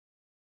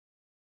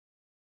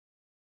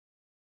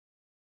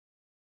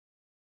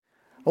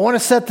I want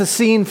to set the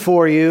scene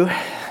for you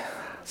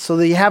so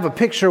that you have a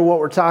picture of what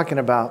we're talking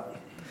about.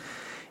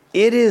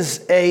 It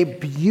is a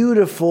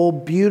beautiful,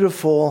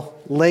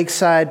 beautiful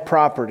lakeside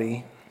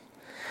property.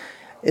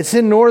 It's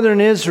in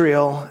northern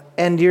Israel,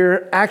 and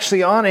you're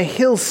actually on a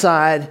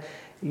hillside.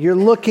 You're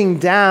looking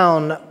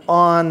down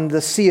on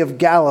the Sea of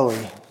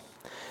Galilee.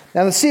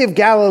 Now, the Sea of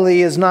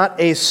Galilee is not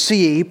a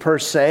sea per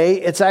se.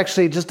 It's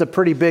actually just a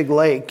pretty big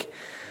lake,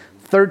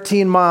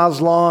 13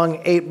 miles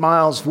long, 8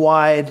 miles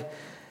wide.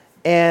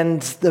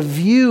 And the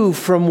view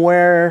from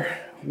where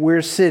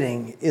we're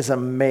sitting is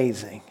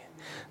amazing.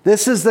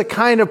 This is the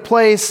kind of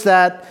place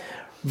that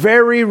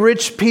very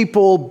rich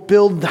people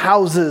build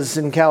houses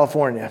in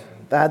California.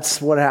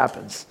 That's what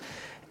happens.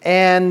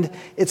 And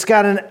it's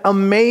got an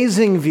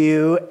amazing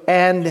view,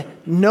 and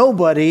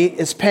nobody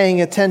is paying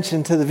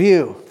attention to the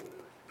view.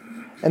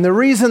 And the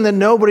reason that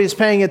nobody's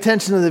paying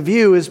attention to the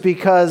view is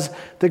because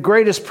the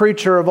greatest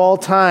preacher of all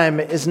time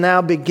is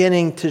now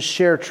beginning to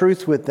share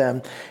truth with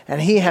them,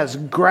 and he has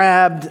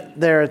grabbed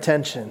their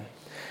attention.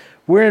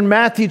 We're in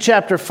Matthew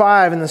chapter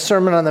 5 in the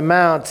Sermon on the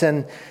Mount,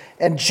 and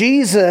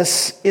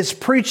Jesus is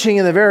preaching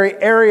in the very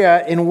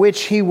area in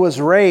which he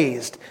was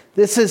raised.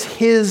 This is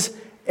his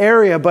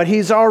area, but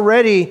he's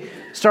already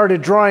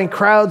started drawing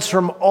crowds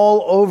from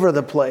all over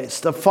the place.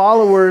 The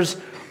followers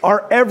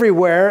are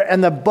everywhere,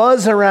 and the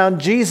buzz around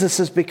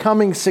Jesus is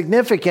becoming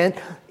significant,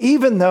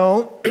 even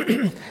though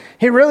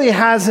he really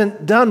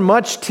hasn't done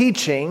much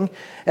teaching,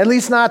 at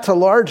least not to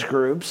large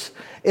groups.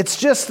 It's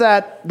just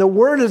that the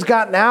word has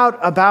gotten out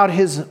about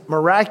his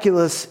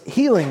miraculous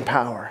healing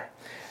power.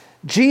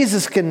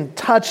 Jesus can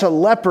touch a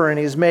leper and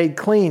he's made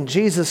clean.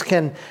 Jesus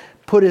can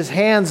put his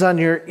hands on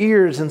your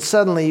ears and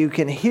suddenly you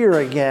can hear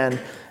again.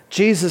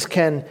 Jesus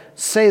can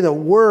say the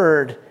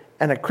word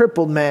and a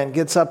crippled man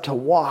gets up to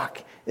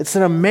walk. It's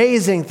an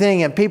amazing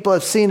thing, and people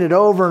have seen it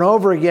over and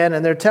over again,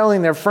 and they're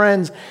telling their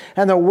friends,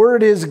 and the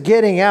word is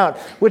getting out,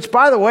 which,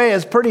 by the way,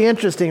 is pretty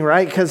interesting,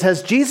 right? Because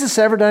has Jesus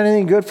ever done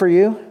anything good for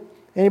you?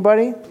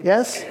 Anybody?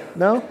 Yes?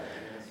 No?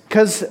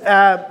 Because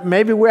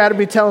maybe we ought to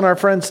be telling our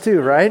friends too,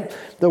 right?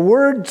 The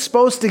word's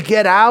supposed to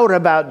get out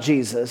about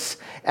Jesus.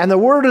 And the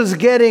word is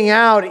getting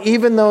out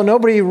even though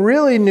nobody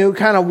really knew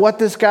kind of what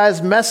this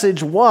guy's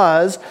message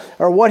was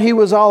or what he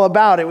was all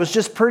about. It was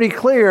just pretty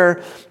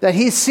clear that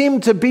he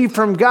seemed to be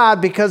from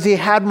God because he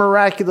had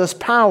miraculous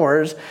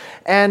powers.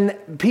 And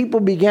people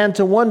began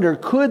to wonder,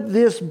 could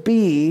this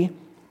be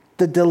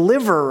the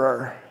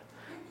deliverer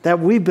that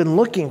we've been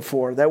looking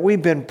for, that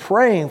we've been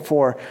praying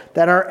for,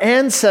 that our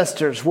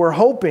ancestors were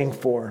hoping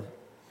for?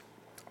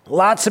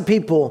 Lots of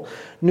people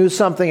knew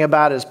something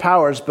about his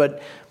powers,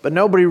 but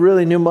nobody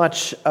really knew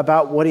much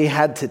about what he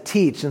had to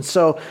teach. And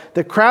so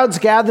the crowds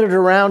gathered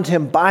around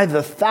him by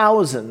the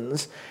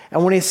thousands,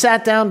 and when he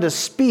sat down to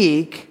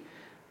speak,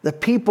 the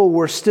people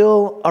were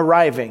still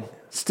arriving,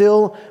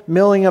 still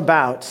milling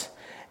about.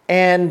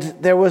 And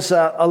there was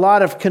a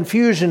lot of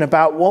confusion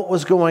about what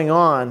was going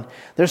on.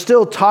 They're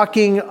still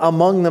talking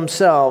among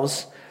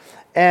themselves,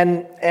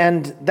 and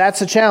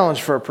that's a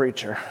challenge for a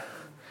preacher.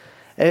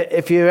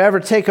 If you ever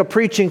take a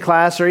preaching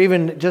class or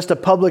even just a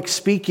public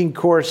speaking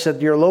course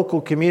at your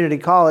local community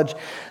college,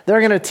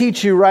 they're going to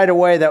teach you right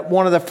away that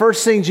one of the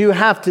first things you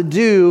have to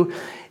do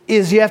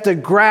is you have to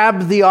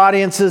grab the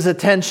audience's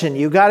attention.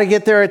 You got to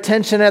get their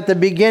attention at the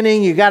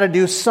beginning. You got to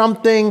do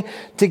something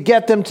to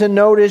get them to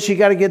notice. You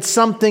got to get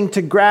something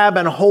to grab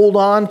and hold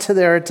on to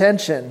their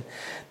attention.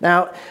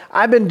 Now,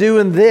 I've been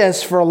doing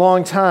this for a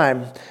long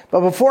time,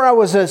 but before I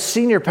was a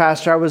senior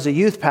pastor, I was a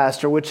youth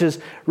pastor, which is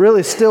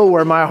really still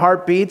where my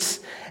heart beats.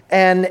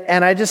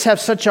 And I just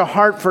have such a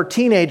heart for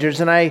teenagers.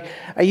 And I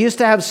used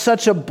to have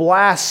such a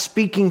blast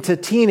speaking to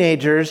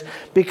teenagers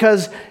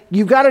because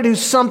you've got to do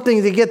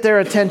something to get their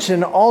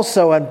attention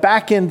also. And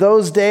back in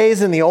those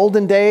days, in the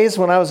olden days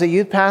when I was a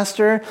youth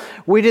pastor,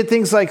 we did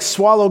things like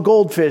swallow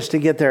goldfish to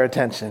get their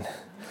attention.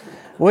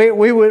 We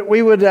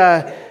would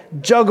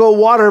juggle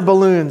water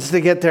balloons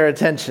to get their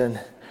attention.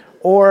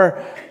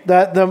 Or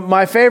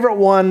my favorite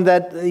one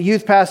that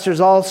youth pastors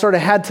all sort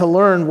of had to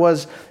learn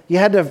was you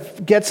had to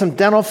get some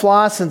dental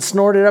floss and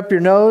snort it up your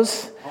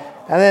nose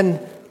and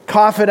then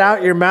cough it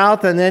out your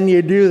mouth, and then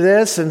you do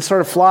this and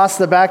sort of floss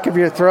the back of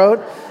your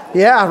throat.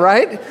 Yeah,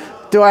 right?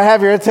 Do I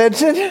have your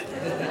attention?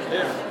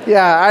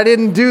 Yeah, I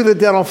didn't do the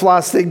dental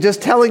floss thing.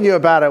 Just telling you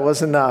about it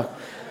was enough.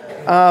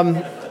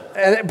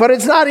 But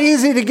it's not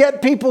easy to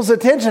get people's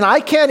attention. I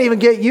can't even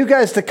get you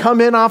guys to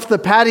come in off the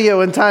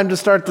patio in time to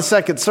start the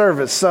second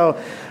service. So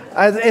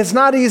it's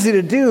not easy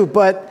to do,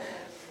 but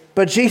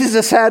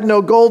Jesus had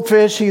no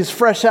goldfish. He's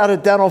fresh out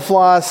of dental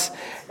floss,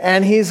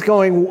 and he's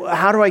going,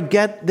 how do I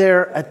get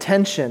their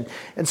attention?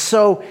 And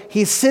so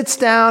he sits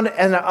down,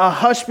 and a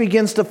hush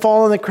begins to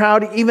fall in the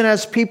crowd, even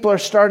as people are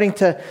starting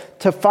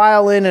to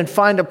file in and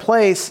find a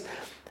place.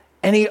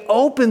 And he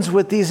opens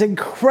with these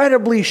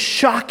incredibly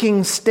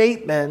shocking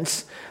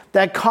statements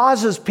that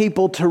causes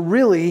people to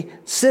really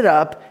sit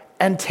up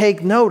and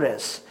take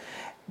notice.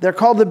 They're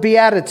called the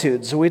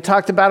Beatitudes. We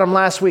talked about them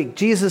last week.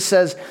 Jesus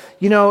says,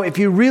 if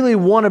you really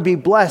want to be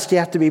blessed, you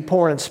have to be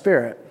poor in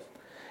spirit.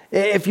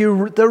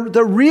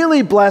 The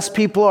really blessed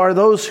people are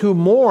those who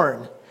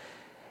mourn.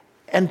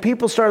 And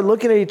people start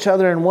looking at each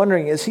other and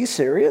wondering, is he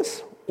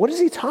serious? What is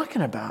he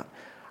talking about?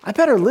 I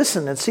better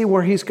listen and see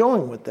where he's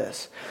going with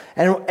this.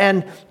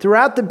 And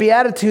throughout the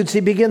Beatitudes, he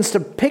begins to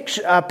paint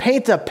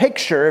a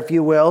picture, if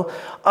you will,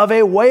 of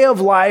a way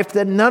of life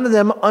that none of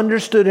them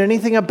understood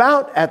anything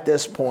about at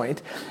this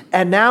point.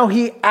 And now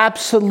he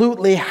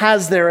absolutely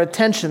has their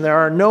attention. There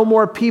are no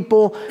more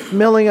people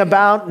milling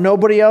about.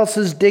 Nobody else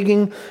is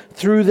digging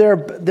through their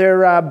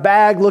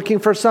bag looking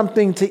for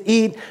something to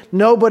eat.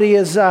 Nobody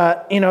is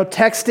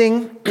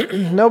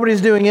texting.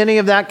 Nobody's doing any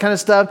of that kind of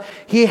stuff.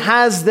 He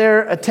has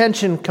their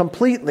attention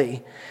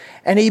completely.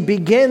 And he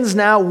begins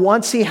now,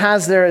 once he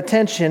has their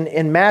attention,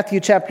 in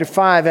Matthew chapter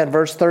 5 and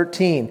verse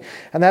 13.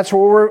 And that's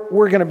where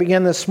we're going to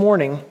begin this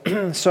morning.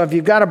 So if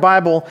you've got a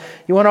Bible,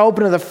 you want to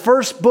open to the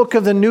first book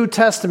of the New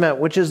Testament,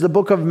 which is the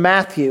book of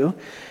Matthew.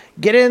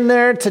 Get in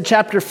there to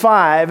chapter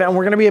 5, and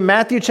we're going to be in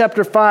Matthew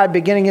chapter 5,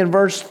 beginning in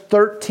verse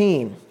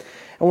 13.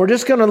 And we're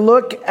just going to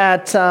look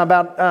at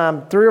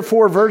about 3 or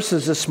 4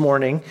 verses this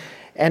morning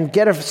and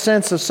get a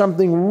sense of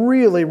something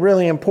really,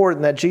 really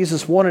important that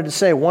Jesus wanted to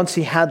say once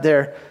he had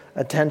their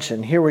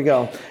attention. Here we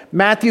go.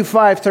 Matthew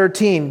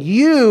 5:13.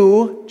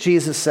 You,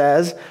 Jesus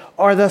says,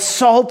 are the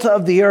salt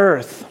of the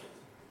earth.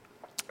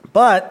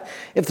 But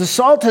if the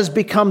salt has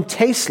become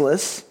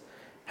tasteless,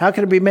 how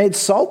can it be made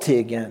salty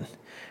again?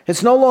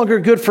 It's no longer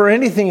good for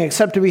anything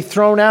except to be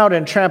thrown out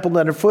and trampled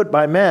underfoot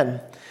by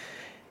men.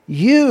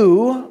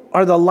 You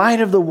are the light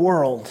of the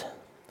world.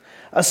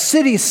 A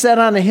city set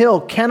on a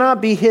hill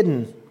cannot be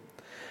hidden.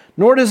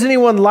 Nor does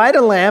anyone light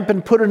a lamp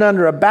and put it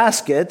under a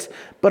basket,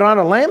 but on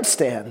a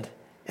lampstand,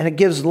 and it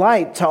gives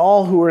light to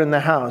all who are in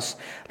the house.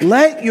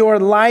 Let your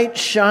light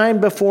shine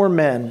before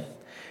men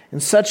in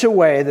such a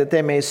way that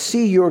they may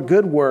see your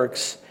good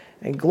works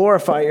and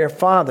glorify your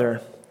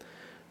Father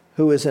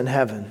who is in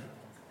heaven.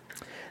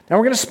 Now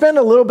we're going to spend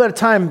a little bit of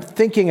time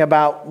thinking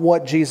about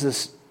what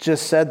Jesus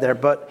just said there,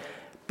 but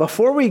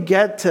before we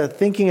get to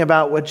thinking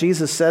about what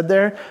Jesus said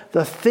there,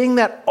 the thing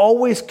that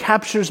always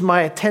captures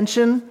my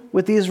attention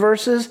with these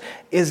verses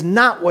is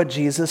not what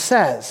Jesus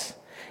says.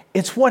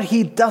 It's what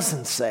he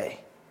doesn't say.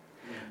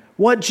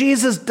 What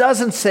Jesus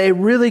doesn't say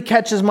really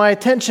catches my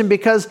attention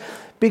because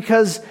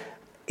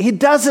he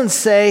doesn't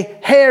say,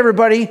 hey,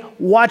 everybody,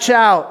 watch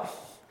out.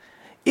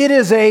 It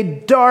is a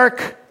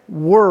dark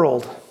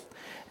world.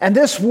 And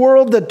this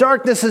world, the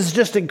darkness is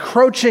just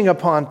encroaching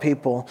upon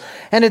people.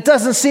 And it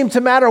doesn't seem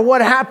to matter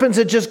what happens.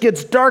 It just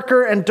gets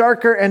darker and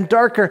darker and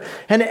darker.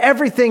 And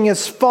everything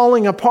is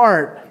falling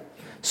apart.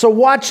 So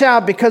watch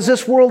out, because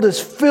this world is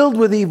filled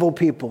with evil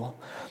people.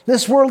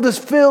 This world is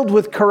filled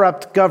with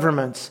corrupt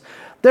governments.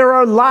 There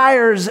are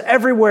liars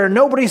everywhere.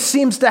 Nobody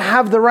seems to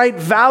have the right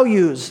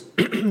values.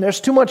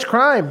 There's too much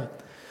crime.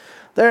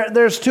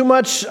 There's too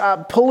much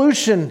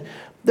pollution.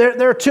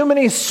 There are too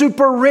many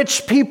super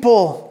rich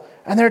people,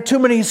 and there are too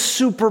many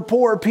super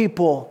poor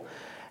people.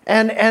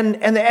 And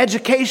the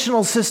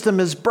educational system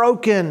is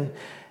broken,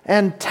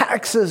 and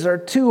taxes are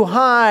too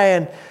high,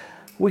 and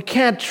we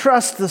can't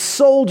trust the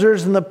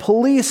soldiers, and the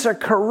police are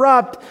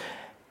corrupt.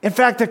 In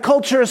fact, the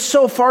culture is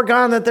so far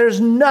gone that there's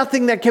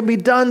nothing that can be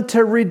done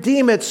to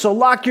redeem it. So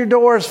lock your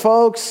doors,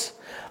 folks.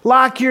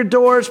 Lock your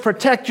doors,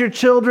 protect your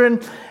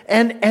children,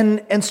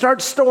 and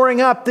start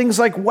storing up things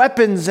like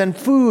weapons and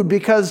food,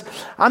 because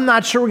I'm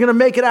not sure we're going to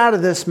make it out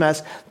of this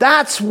mess.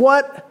 That's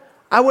what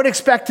I would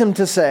expect him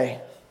to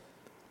say.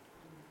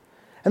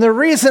 And the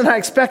reason I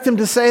expect him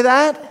to say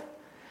that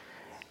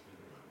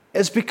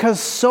is because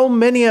so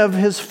many of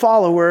his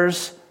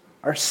followers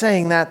are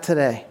saying that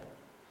today.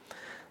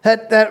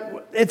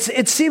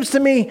 It seems to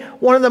me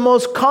one of the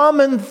most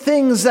common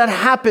things that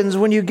happens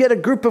when you get a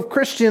group of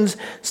Christians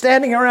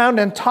standing around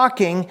and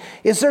talking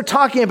is they're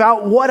talking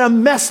about what a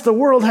mess the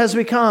world has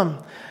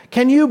become.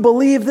 Can you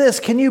believe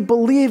this? Can you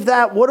believe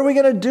that? What are we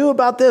going to do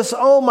about this?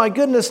 Oh my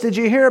goodness, did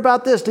you hear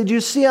about this? Did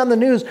you see on the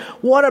news?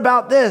 What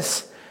about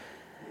this?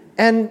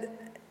 And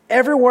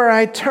everywhere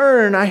I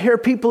turn, I hear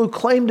people who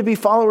claim to be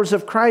followers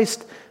of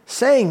Christ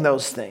saying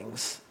those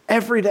things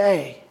every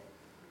day.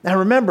 Now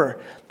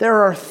remember,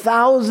 there are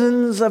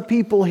thousands of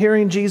people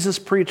hearing Jesus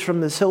preach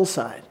from this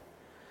hillside.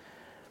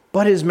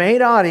 But his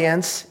main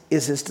audience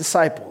is his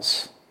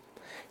disciples.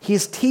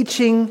 He's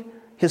teaching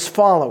his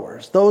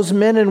followers, those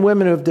men and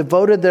women who have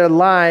devoted their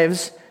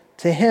lives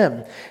to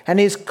him. And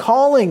he's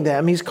calling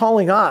them, he's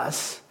calling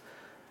us,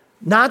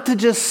 not to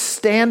just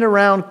stand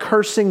around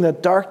cursing the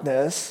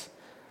darkness,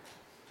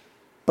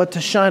 but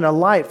to shine a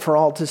light for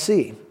all to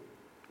see.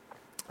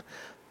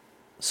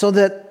 So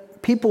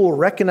that people will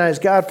recognize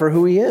God for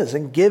who he is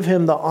and give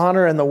him the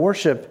honor and the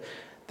worship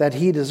that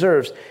he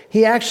deserves.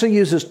 He actually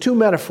uses 2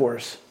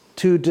 metaphors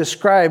to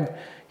describe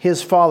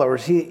his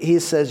followers. He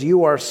says,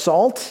 you are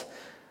salt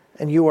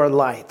and you are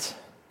light.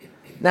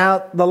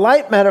 Now, the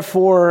light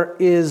metaphor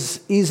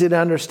is easy to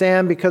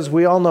understand because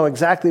we all know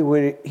exactly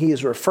what he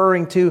is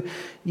referring to.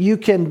 You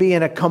can be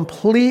in a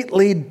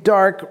completely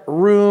dark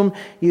room.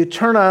 You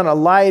turn on a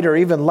light or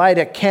even light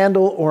a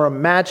candle or a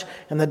match,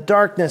 and the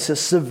darkness is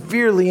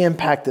severely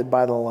impacted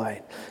by the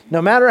light.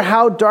 No matter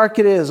how dark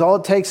it is, all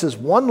it takes is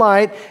one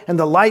light, and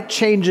the light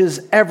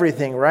changes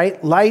everything,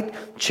 right? Light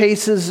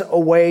chases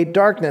away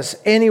darkness.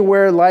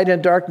 Anywhere light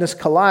and darkness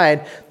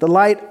collide, the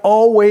light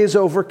always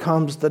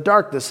overcomes the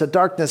darkness. The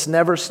darkness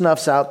never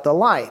snuffs out the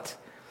light.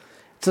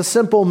 It's a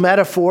simple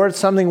metaphor. It's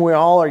something we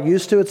all are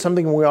used to. It's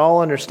something we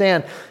all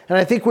understand. And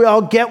I think we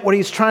all get what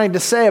he's trying to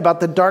say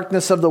about the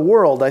darkness of the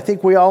world. I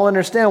think we all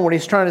understand what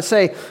he's trying to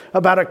say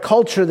about a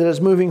culture that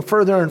is moving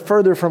further and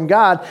further from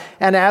God.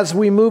 And as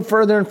we move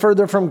further and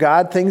further from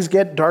God, things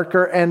get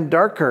darker and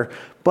darker.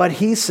 But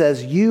he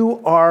says,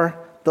 you are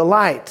the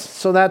light.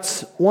 So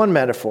that's one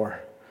metaphor.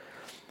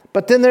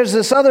 But then there's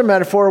this other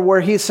metaphor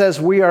where he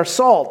says, we are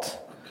salt.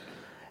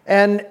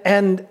 And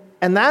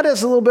that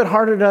is a little bit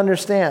harder to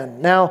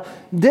understand. Now,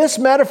 this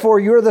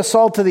metaphor, you're the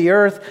salt of the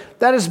earth,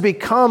 that has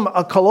become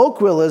a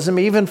colloquialism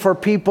even for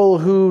people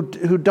who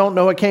don't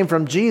know it came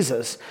from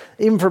Jesus.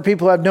 Even for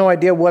people who have no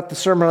idea what the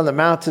Sermon on the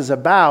Mount is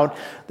about.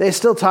 They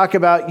still talk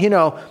about,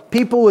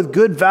 people with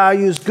good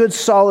values, good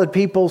solid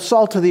people,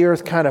 salt of the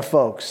earth kind of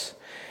folks.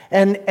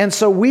 And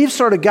so we've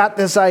sort of got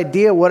this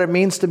idea what it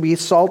means to be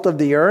salt of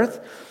the earth.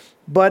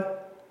 But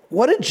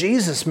what did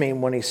Jesus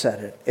mean when he said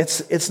it?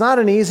 It's not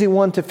an easy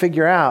one to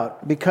figure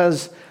out,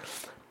 because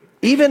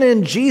even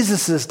in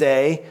Jesus'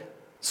 day,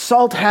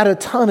 salt had a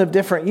ton of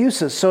different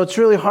uses. So it's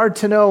really hard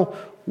to know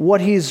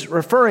what he's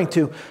referring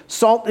to.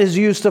 Salt is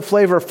used to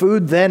flavor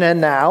food then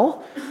and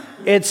now.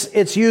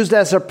 It's used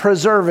as a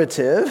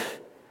preservative.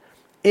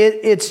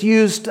 It's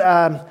used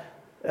to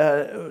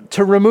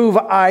remove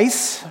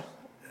ice,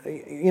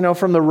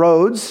 from the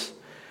roads.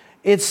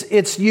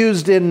 It's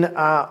used in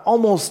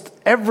almost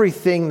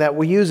everything that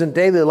we use in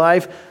daily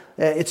life.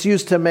 It's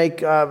used to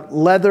make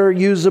leather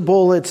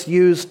usable. It's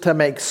used to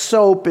make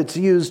soap. It's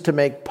used to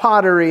make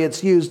pottery.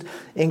 It's used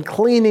in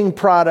cleaning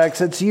products.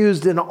 It's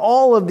used in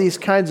all of these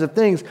kinds of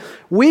things.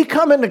 We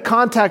come into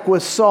contact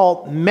with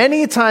salt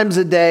many times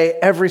a day,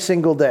 every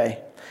single day.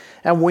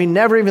 And we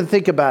never even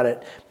think about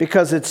it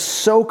because it's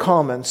so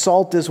common.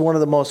 Salt is one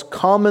of the most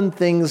common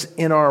things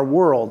in our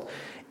world.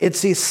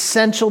 It's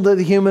essential to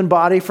the human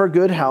body for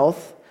good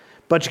health,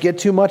 but you get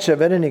too much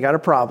of it and you got a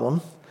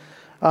problem.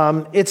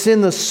 It's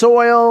in the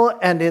soil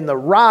and in the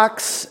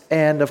rocks,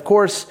 and of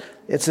course,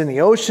 it's in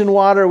the ocean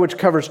water, which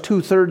covers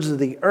 2/3 of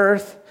the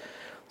earth.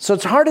 So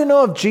it's hard to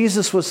know if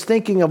Jesus was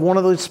thinking of one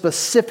of those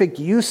specific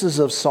uses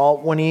of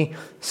salt when he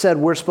said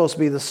we're supposed to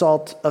be the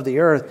salt of the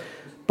earth.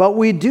 But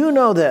we do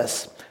know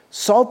this.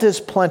 Salt is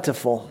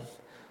plentiful.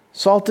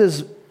 Salt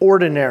is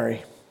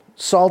ordinary.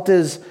 Salt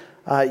is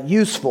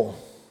useful.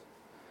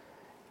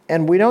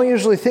 And we don't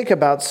usually think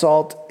about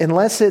salt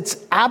unless it's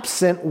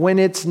absent when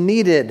it's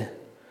needed.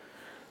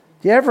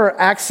 Do you ever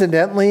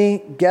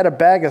accidentally get a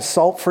bag of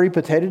salt-free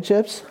potato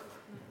chips?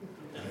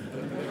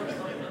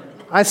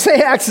 I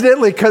say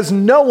accidentally because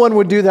no one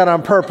would do that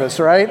on purpose,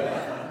 right?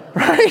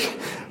 Right?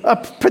 A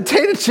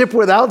potato chip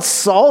without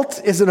salt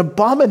is an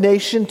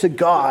abomination to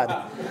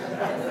God.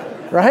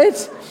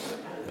 Right?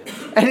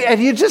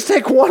 And you just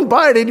take one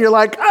bite and you're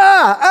like,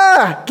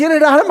 get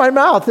it out of my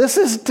mouth. This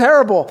is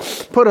terrible.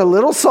 Put a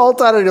little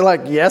salt on it and you're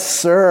like, yes,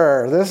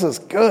 sir, this is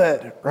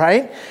good,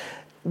 right?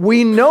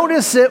 We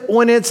notice it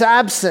when it's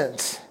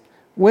absent,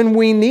 when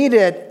we need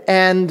it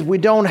and we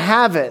don't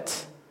have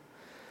it.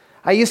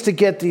 I used to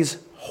get these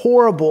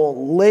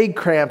horrible leg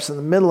cramps in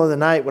the middle of the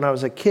night when I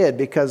was a kid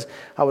because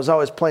I was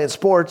always playing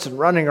sports and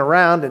running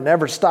around and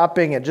never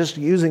stopping and just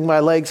using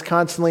my legs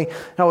constantly.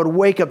 And I would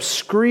wake up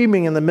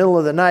screaming in the middle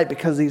of the night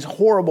because these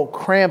horrible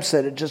cramps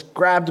that had just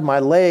grabbed my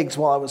legs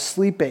while I was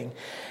sleeping.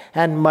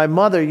 And my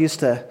mother used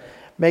to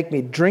make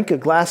me drink a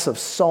glass of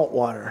salt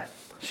water.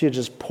 She would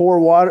just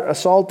pour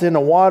salt into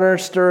water,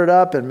 stir it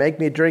up, and make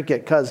me drink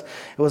it because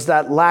it was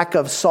that lack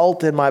of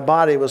salt in my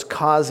body was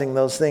causing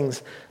those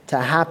things to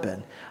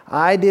happen.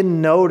 I didn't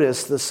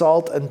notice the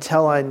salt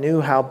until I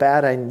knew how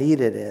bad I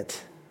needed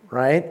it,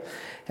 right?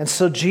 And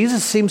so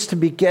Jesus seems to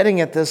be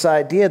getting at this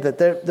idea that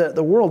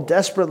the world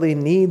desperately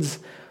needs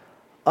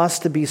us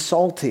to be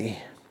salty.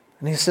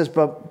 And he says,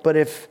 but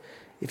if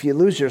you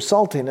lose your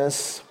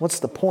saltiness, what's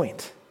the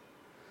point?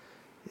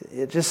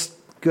 It's just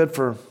good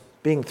for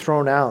being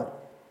thrown out.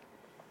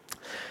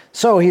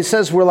 So he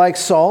says we're like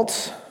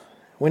salt.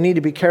 We need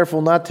to be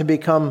careful not to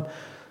become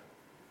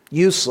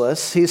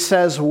useless. He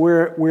says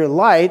we're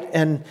light,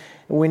 and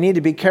we need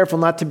to be careful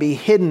not to be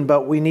hidden,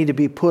 but we need to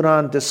be put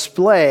on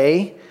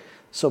display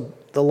so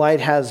the light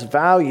has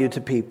value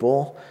to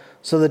people.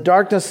 So the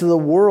darkness of the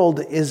world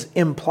is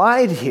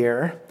implied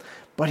here,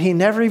 but he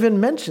never even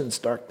mentions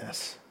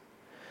darkness.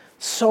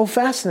 So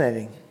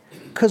fascinating,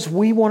 because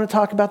we want to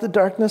talk about the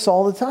darkness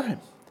all the time.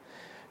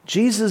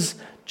 Jesus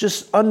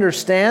just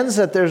understands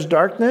that there's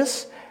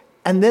darkness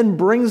and then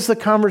brings the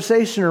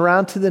conversation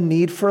around to the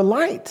need for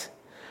light.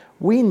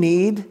 We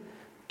need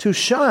to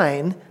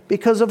shine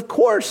because, of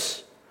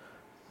course,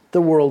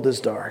 the world is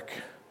dark.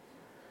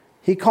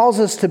 He calls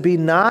us to be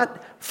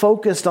not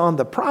focused on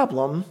the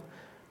problem,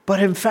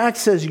 but in fact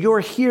says you're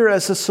here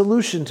as a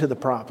solution to the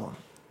problem.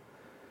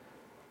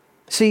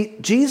 See,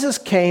 Jesus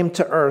came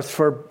to earth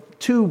for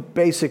two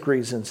basic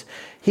reasons.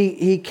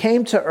 He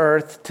came to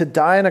earth to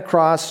die on a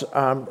cross,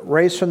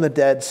 raised from the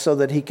dead, so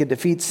that he could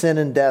defeat sin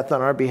and death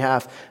on our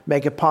behalf,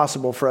 make it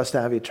possible for us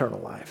to have eternal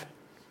life.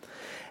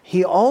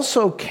 He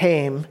also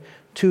came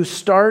to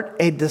start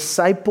a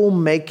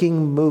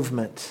disciple-making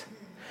movement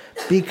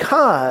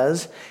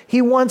because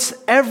he wants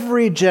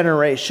every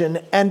generation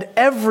and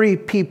every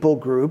people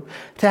group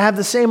to have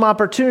the same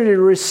opportunity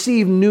to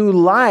receive new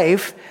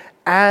life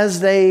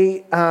as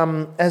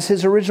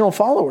his original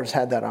followers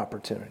had that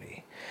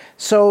opportunity.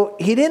 So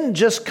he didn't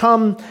just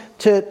come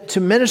to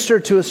minister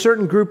to a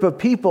certain group of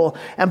people.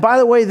 And by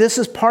the way, this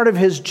is part of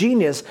his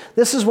genius.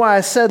 This is why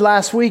I said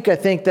last week, I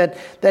think,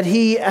 that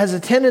he has a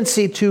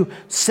tendency to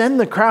send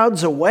the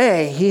crowds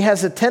away. He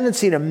has a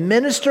tendency to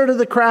minister to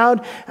the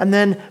crowd and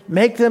then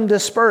make them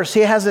disperse.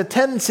 He has a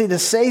tendency to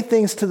say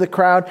things to the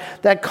crowd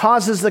that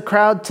causes the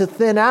crowd to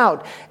thin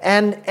out.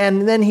 And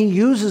then he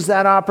uses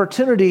that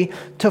opportunity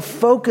to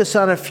focus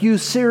on a few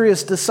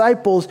serious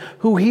disciples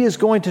who he is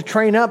going to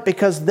train up,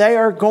 because they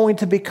are going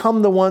to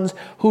become the ones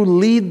who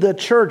lead the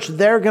church.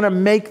 They're going to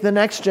make the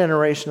next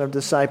generation of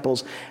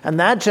disciples, and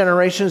that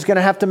generation is going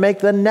to have to make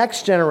the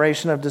next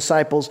generation of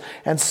disciples,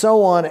 and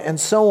so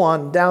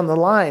on down the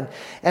line.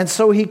 And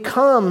so he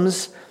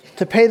comes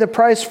to pay the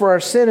price for our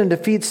sin and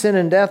defeat sin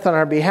and death on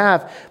our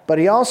behalf, but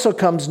he also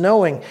comes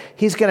knowing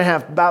he's going to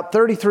have about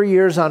 33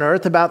 years on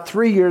earth, about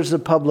 3 years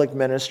of public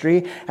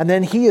ministry, and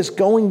then he is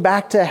going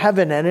back to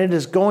heaven, and it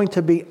is going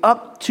to be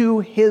up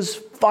to his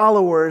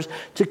followers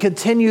to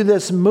continue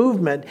this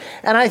movement.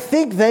 And I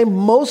think they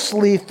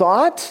mostly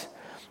thought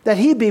that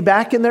he'd be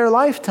back in their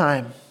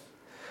lifetime.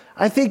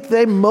 I think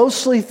they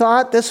mostly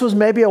thought this was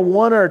maybe a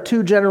 1 or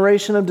 2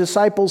 generation of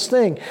disciples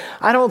thing.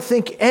 I don't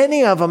think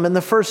any of them in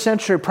the first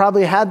century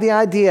probably had the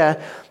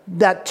idea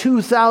that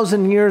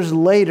 2,000 years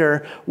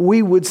later,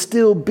 we would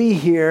still be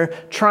here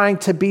trying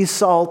to be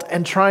salt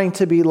and trying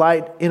to be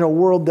light in a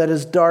world that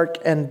is dark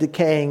and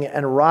decaying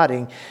and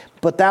rotting.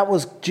 But that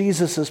was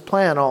Jesus'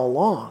 plan all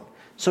along.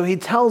 So he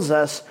tells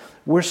us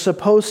we're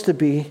supposed to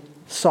be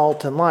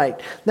salt and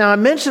light. Now, I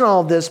mention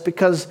all of this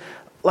because,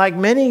 like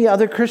many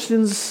other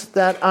Christians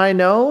that I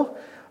know,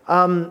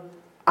 I'm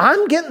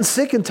getting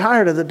sick and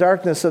tired of the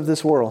darkness of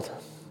this world.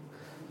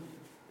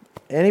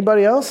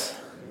 Anybody else?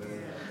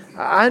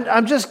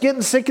 I'm just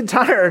getting sick and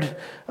tired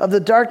of the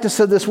darkness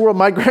of this world.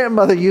 My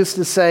grandmother used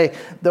to say,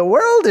 the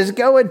world is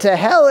going to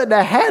hell in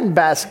a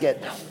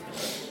handbasket.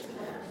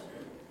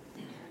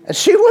 And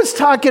she was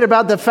talking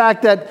about the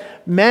fact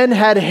that men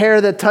had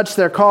hair that touched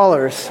their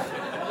collars.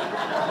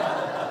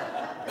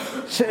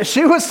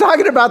 She was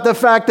talking about the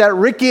fact that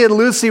Ricky and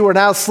Lucy were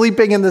now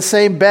sleeping in the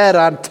same bed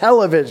on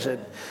television.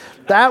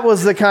 That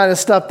was the kind of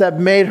stuff that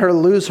made her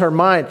lose her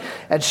mind.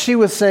 And she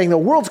was saying, the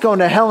world's going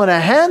to hell in a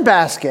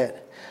handbasket.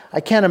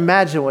 I can't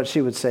imagine what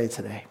she would say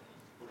today.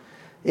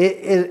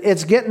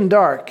 It's getting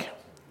dark.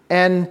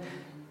 And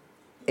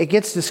it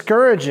gets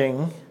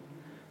discouraging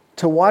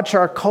to watch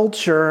our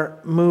culture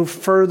move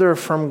further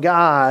from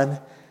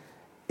God,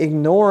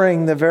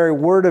 ignoring the very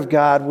Word of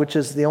God, which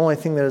is the only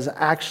thing that is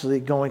actually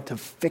going to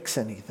fix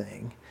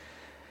anything.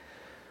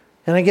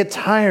 And I get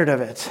tired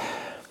of it.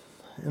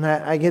 And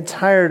I get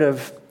tired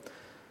of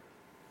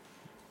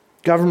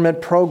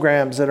government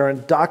programs that are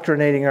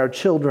indoctrinating our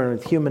children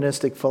with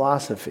humanistic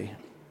philosophy.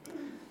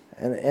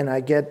 And I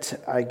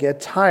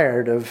get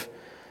tired of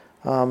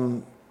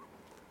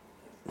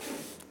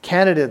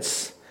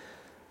candidates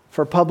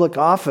for public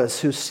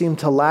office who seem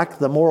to lack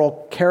the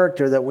moral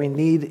character that we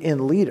need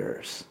in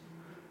leaders.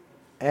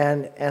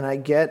 And I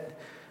get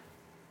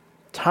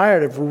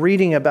tired of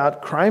reading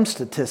about crime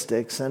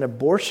statistics and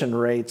abortion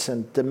rates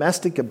and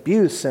domestic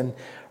abuse and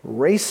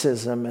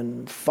racism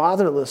and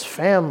fatherless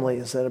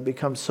families that have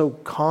become so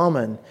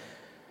common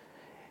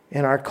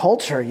in our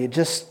culture. You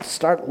just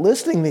start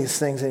listing these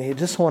things and you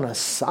just want to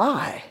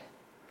sigh.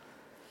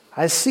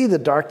 I see the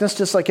darkness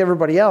just like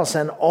everybody else,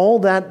 and all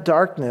that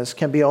darkness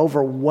can be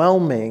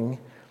overwhelming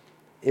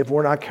if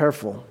we're not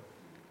careful.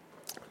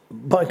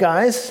 But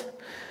guys,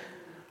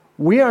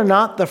 we are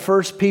not the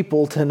first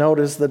people to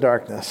notice the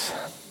darkness.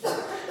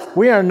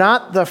 We are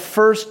not the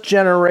first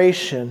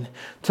generation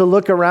to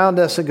look around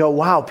us and go,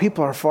 wow,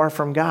 people are far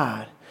from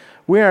God.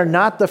 We are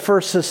not the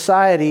first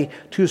society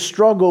to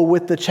struggle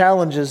with the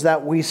challenges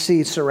that we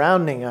see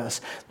surrounding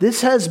us.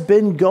 This has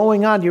been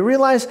going on. You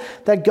realize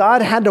that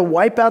God had to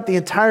wipe out the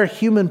entire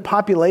human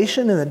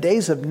population in the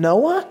days of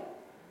Noah?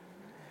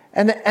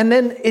 And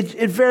then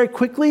it very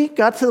quickly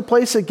got to the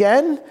place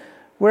again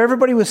where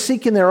everybody was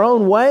seeking their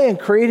own way and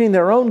creating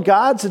their own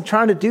gods and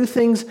trying to do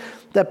things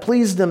that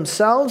pleased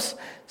themselves.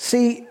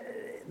 See,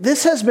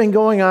 this has been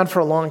going on for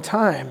a long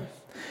time.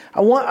 I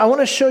want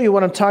to show you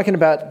what I'm talking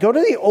about. Go to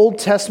the Old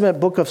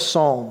Testament book of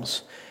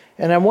Psalms,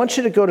 and I want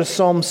you to go to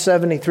Psalm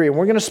 73. And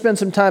we're going to spend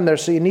some time there,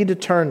 so you need to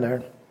turn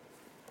there.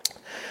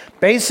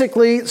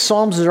 Basically,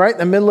 Psalms is right in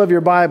the middle of your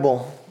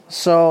Bible.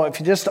 So if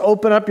you just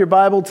open up your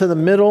Bible to the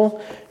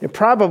middle, you're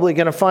probably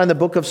going to find the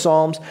book of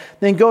Psalms.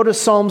 Then go to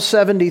Psalm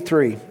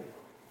 73.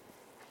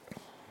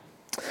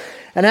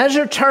 And as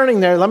you're turning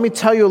there, let me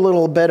tell you a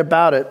little bit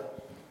about it.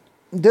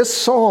 This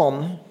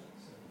psalm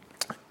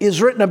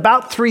is written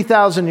about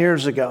 3,000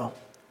 years ago.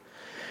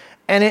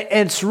 And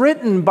it's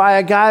written by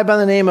a guy by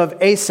the name of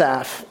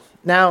Asaph.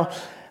 Now,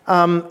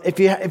 if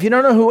you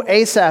don't know who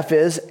Asaph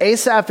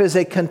is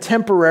a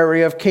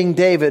contemporary of King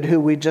David, who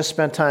we just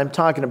spent time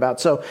talking about.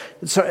 So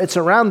it's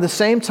around the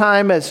same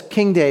time as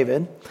King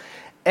David.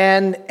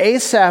 And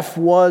Asaph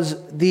was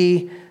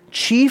the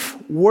chief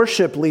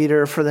worship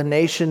leader for the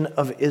nation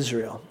of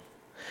Israel.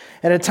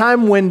 At a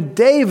time when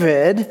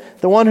David,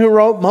 the one who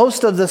wrote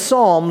most of the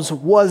Psalms,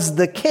 was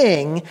the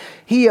king,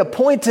 he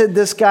appointed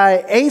this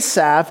guy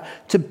Asaph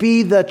to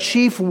be the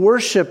chief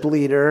worship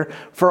leader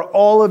for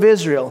all of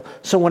Israel.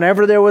 So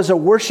whenever there was a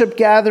worship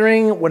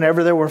gathering,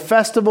 whenever there were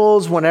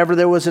festivals, whenever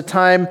there was a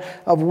time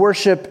of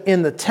worship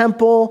in the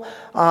temple,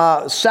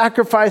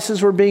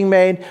 sacrifices were being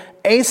made,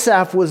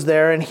 Asaph was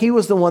there, and he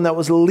was the one that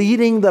was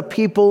leading the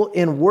people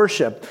in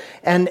worship.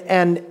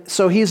 And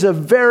so he's a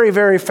very,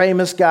 very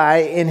famous guy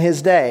in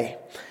his day.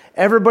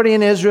 Everybody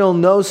in Israel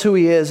knows who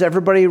he is.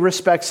 Everybody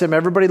respects him.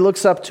 Everybody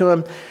looks up to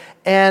him.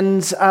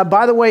 And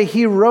by the way,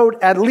 he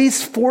wrote at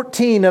least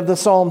 14 of the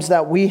Psalms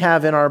that we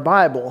have in our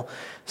Bible.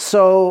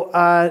 So,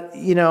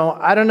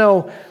 I don't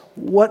know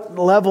what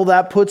level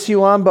that puts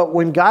you on, but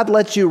when God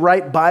lets you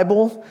write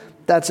Bible,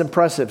 that's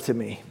impressive to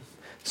me.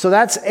 So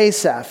that's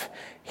Asaph.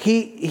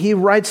 He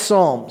writes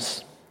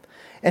Psalms,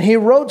 and he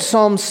wrote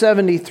Psalm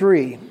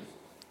 73.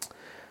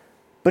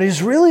 But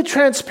he's really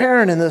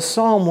transparent in this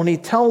psalm when he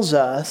tells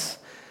us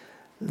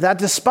that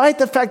despite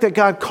the fact that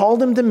God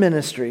called him to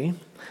ministry,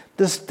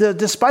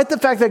 despite the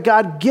fact that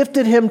God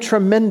gifted him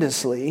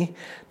tremendously,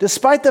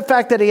 despite the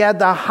fact that he had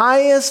the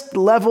highest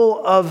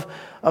level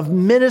of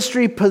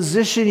ministry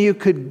position you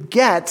could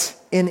get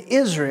in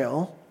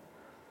Israel,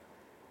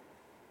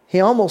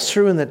 he almost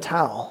threw in the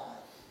towel.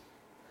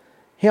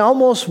 He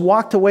almost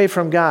walked away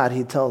from God,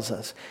 he tells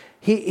us.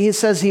 He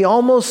says he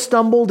almost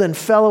stumbled and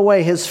fell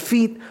away. His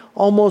feet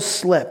almost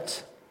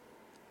slipped.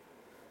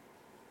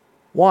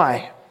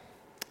 Why?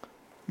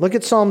 Look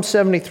at Psalm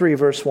 73,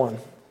 verse 1.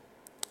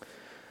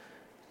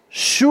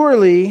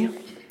 Surely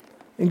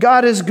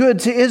God is good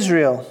to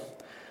Israel,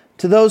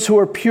 to those who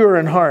are pure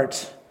in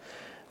heart.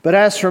 But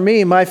as for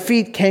me, my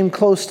feet came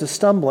close to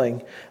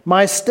stumbling.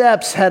 My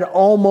steps had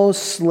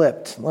almost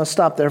slipped. Let's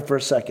stop there for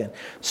a second.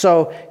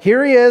 So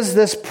here he is,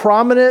 this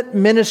prominent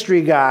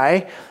ministry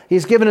guy.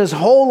 He's given his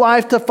whole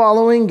life to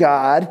following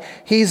God.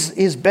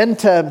 He's been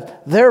to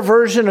their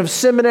version of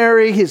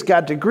seminary. He's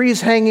got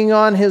degrees hanging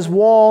on his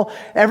wall.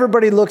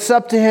 Everybody looks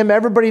up to him.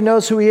 Everybody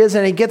knows who he is,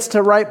 and he gets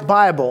to write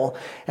Bible.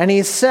 And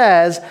he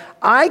says,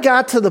 I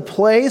got to the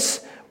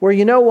place where,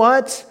 you know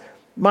what?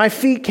 My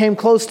feet came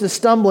close to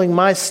stumbling.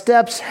 My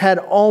steps had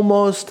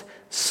almost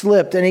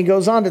slipped. And he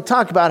goes on to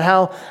talk about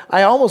how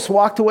I almost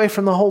walked away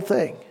from the whole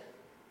thing.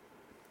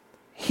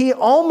 He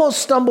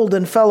almost stumbled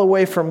and fell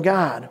away from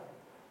God.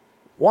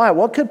 Why?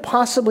 What could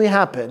possibly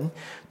happen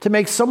to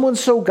make someone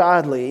so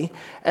godly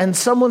and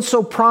someone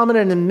so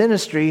prominent in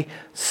ministry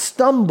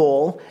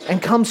stumble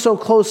and come so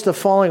close to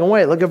falling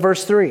away? Look at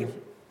verse 3.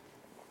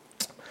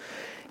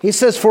 He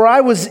says, For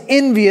I was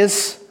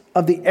envious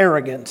of the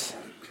arrogant,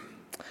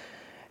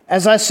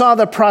 as I saw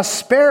the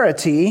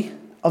prosperity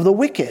of the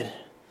wicked.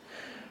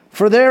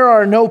 For there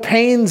are no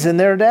pains in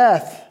their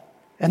death,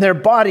 and their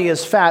body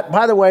is fat.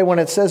 By the way, when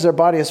it says their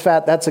body is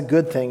fat, that's a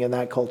good thing in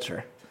that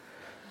culture.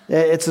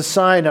 It's a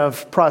sign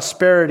of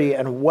prosperity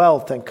and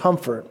wealth and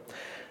comfort.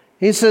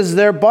 He says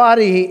their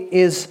body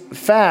is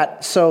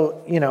fat.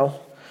 So,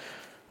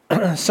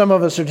 some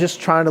of us are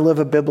just trying to live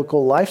a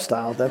biblical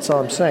lifestyle. That's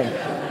all I'm saying.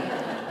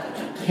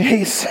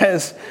 He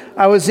says,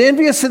 I was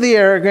envious of the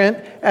arrogant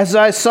as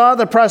I saw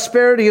the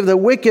prosperity of the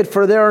wicked,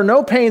 for there are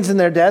no pains in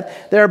their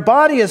death. Their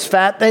body is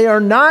fat. They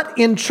are not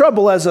in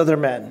trouble as other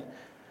men,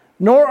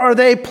 nor are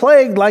they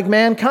plagued like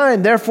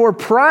mankind. Therefore,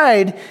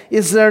 pride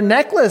is their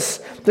necklace.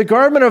 The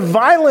garment of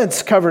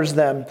violence covers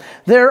them.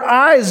 Their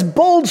eyes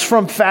bulge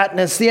from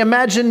fatness. The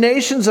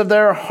imaginations of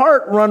their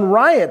heart run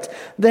riot.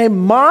 They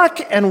mock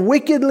and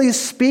wickedly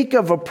speak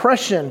of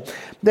oppression.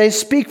 They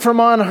speak from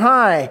on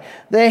high.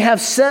 They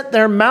have set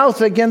their mouth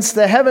against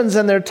the heavens,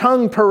 and their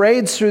tongue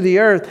parades through the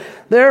earth.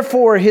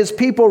 Therefore, his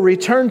people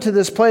return to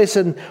this place,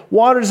 and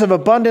waters of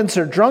abundance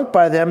are drunk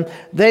by them.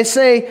 They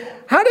say,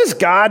 how does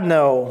God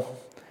know?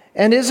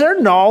 And is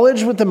there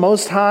knowledge with the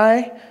Most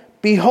High?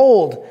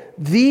 Behold,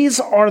 these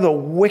are the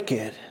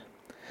wicked,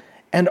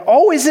 and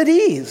always at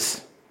ease.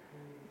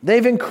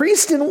 They've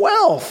increased in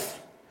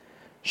wealth.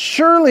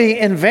 Surely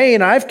in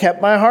vain I've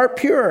kept my heart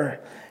pure,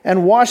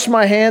 and washed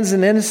my hands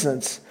in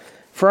innocence.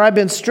 For I've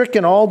been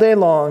stricken all day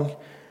long,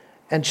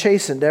 and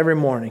chastened every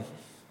morning.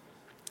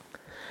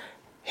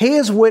 He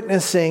is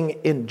witnessing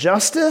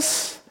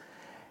injustice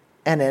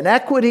and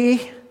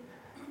inequity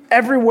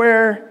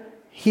everywhere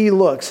he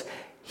looks.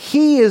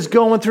 He is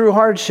going through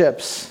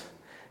hardships.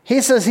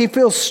 He says he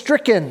feels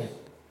stricken.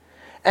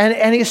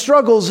 And he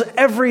struggles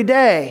every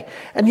day.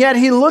 And yet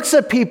he looks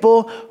at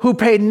people who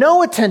pay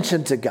no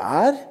attention to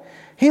God.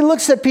 He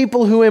looks at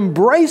people who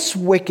embrace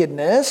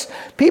wickedness,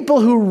 people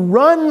who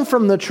run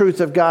from the truth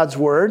of God's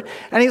word.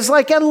 And he's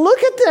like, and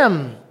look at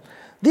them.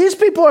 These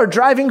people are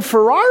driving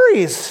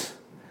Ferraris.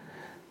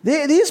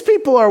 These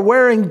people are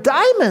wearing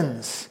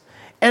diamonds.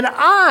 And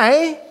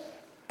I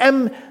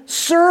am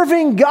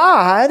serving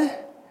God,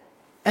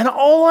 and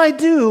all I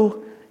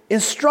do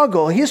is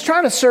struggle. He's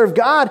trying to serve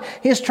God.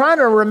 He's trying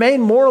to remain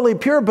morally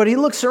pure, but he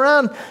looks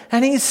around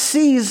and he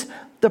sees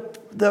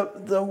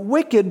the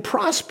wicked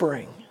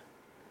prospering.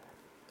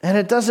 And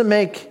it doesn't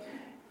make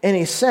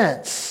any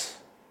sense.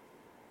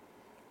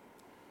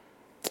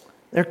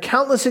 There are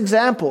countless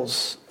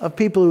examples of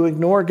people who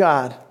ignore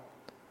God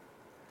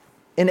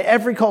in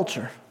every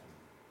culture,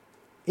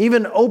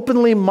 even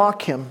openly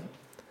mock him.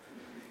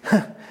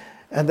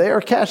 And they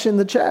are cashing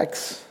the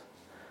checks.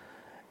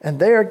 And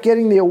they are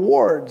getting the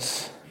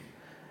awards.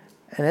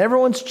 And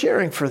everyone's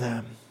cheering for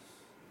them.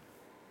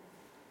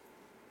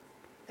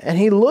 And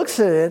he looks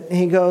at it and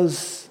he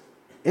goes,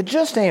 it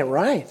just ain't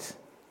right.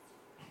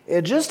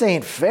 It just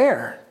ain't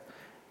fair.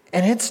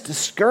 And it's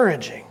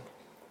discouraging.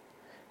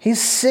 He's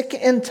sick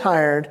and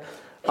tired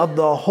of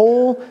the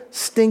whole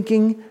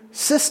stinking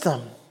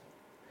system.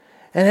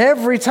 And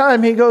every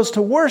time he goes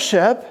to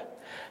worship,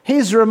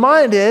 he's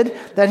reminded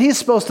that he's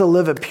supposed to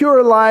live a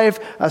pure life,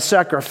 a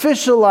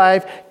sacrificial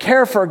life,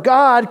 care for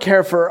God,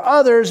 care for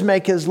others,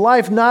 make his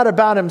life not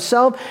about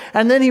himself.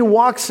 And then he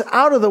walks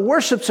out of the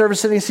worship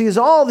service and he sees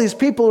all these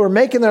people who are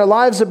making their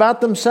lives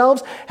about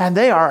themselves, and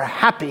they are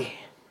happy.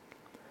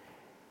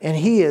 And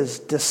he is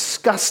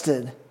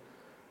disgusted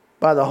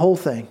by the whole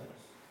thing.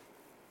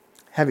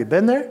 Have you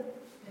been there?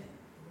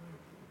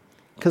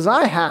 Because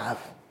I have.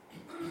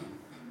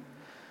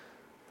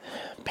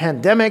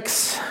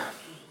 Pandemics,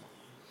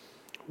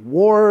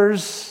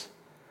 wars,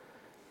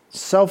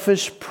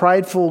 selfish,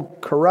 prideful,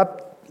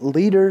 corrupt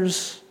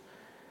leaders,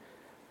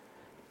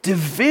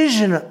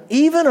 division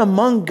even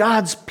among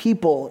God's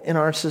people in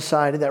our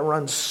society that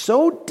runs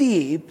so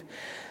deep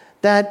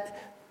that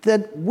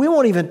we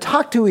won't even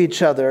talk to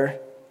each other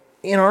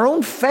in our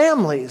own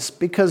families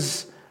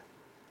because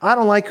I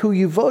don't like who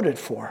you voted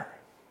for,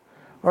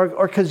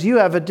 or because you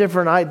have a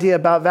different idea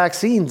about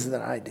vaccines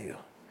than I do.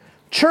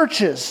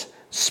 Churches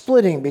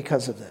splitting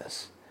because of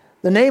this.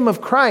 The name of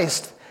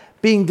Christ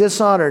being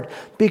dishonored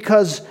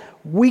because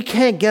we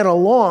can't get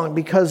along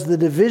because the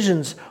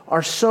divisions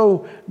are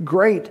so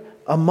great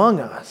among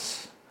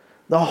us.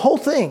 The whole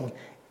thing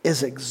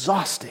is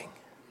exhausting.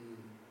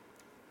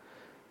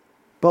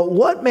 But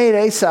what made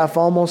Asaph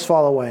almost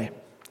fall away?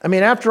 I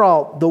mean, after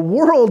all, the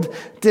world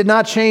did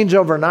not change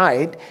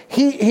overnight.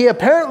 He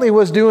apparently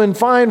was doing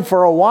fine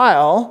for a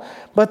while,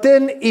 but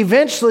then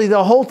eventually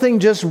the whole thing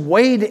just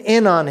weighed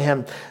in on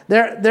him.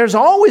 There's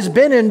always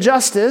been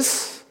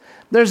injustice.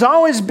 There's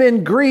always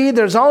been greed.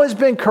 There's always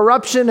been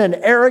corruption and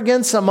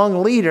arrogance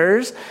among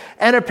leaders.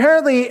 And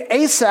apparently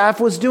Asaph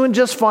was doing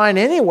just fine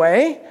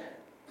anyway,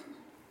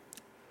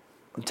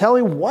 until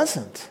he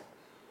wasn't.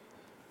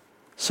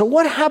 So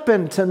what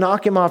happened to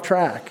knock him off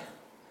track?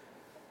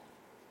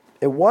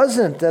 It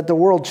wasn't that the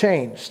world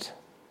changed.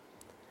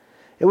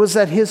 It was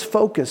that his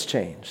focus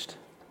changed.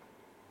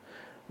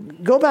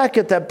 Go back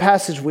at that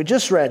passage we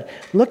just read.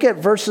 Look at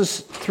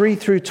verses 3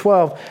 through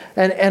 12.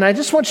 And I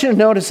just want you to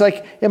notice,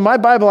 like in my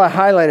Bible, I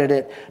highlighted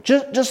it.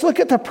 Just look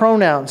at the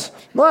pronouns.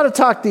 A lot of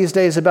talk these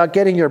days about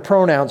getting your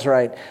pronouns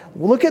right.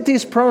 Look at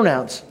these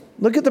pronouns.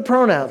 Look at the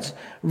pronouns.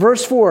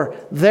 Verse 4,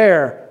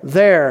 there,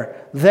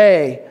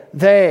 they,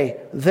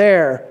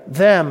 there,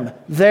 them,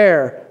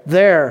 there,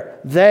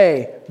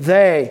 they,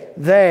 there,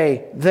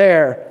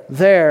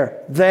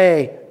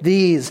 they,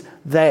 these,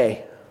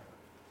 they.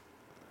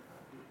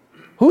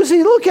 Who's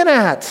he looking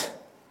at?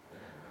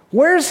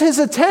 Where's his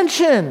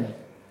attention?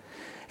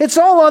 It's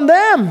all on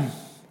them.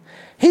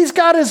 He's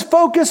got his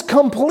focus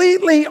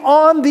completely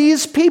on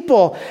these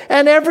people.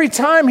 And every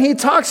time he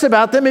talks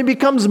about them, he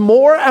becomes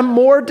more and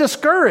more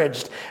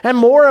discouraged and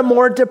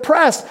more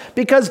depressed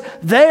because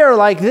they are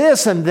like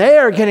this and they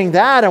are getting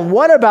that. And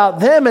what about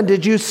them? And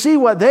did you see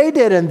what they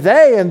did? And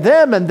they and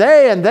them and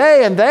they and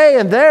they and they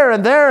and there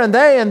and there and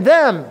they and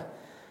them.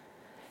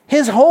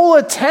 His whole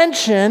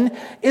attention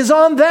is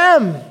on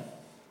them.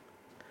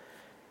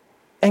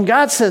 And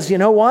God says, you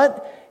know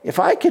what? If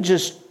I could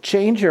just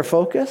change your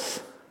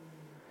focus,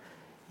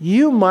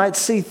 you might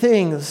see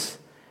things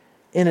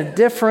in a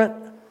different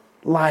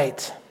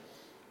light.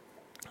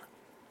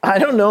 I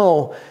don't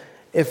know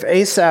if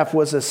Asaph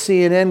was a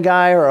CNN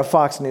guy or a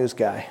Fox News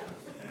guy.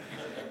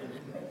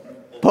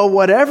 But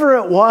whatever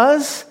it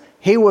was,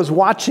 he was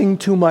watching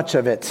too much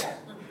of it.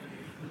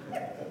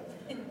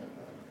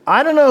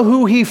 I don't know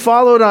who he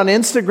followed on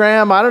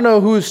Instagram. I don't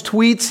know whose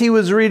tweets he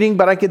was reading,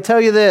 but I can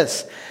tell you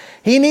this.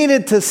 He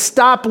needed to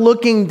stop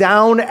looking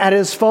down at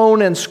his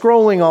phone and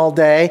scrolling all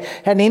day,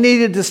 and he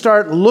needed to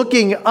start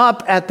looking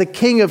up at the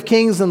King of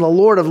Kings and the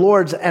Lord of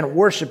Lords and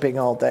worshiping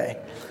all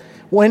day.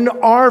 When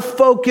our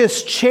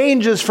focus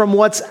changes from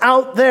what's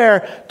out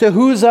there to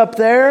who's up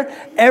there,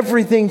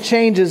 everything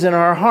changes in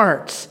our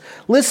hearts.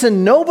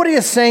 Listen, nobody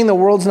is saying the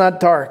world's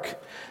not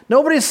dark.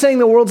 Nobody is saying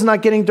the world's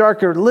not getting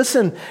darker.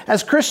 Listen,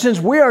 as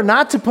Christians, we are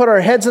not to put our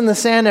heads in the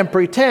sand and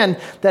pretend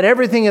that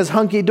everything is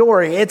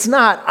hunky-dory. It's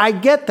not. I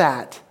get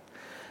that.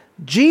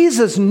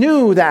 Jesus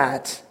knew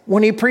that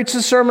when he preached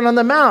the Sermon on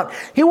the Mount.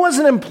 He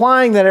wasn't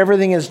implying that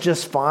everything is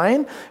just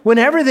fine. When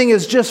everything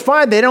is just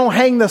fine, they don't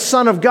hang the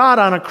Son of God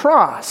on a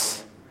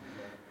cross.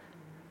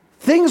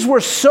 Things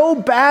were so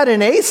bad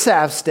in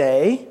Asaph's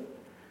day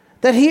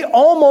that he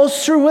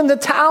almost threw in the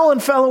towel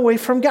and fell away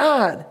from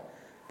God.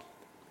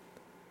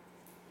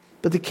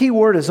 But the key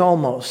word is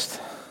almost.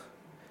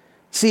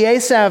 See,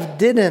 Asaph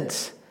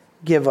didn't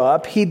give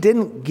up. He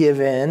didn't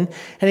give in.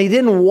 And he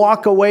didn't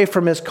walk away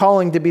from his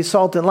calling to be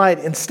salt and light.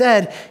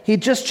 Instead, he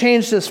just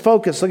changed his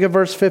focus. Look at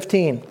verse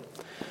 15.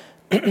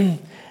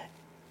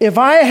 If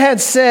I had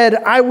said,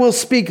 I will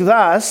speak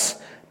thus,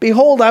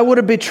 behold, I would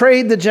have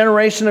betrayed the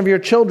generation of your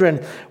children.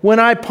 When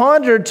I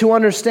pondered to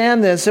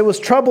understand this, it was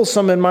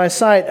troublesome in my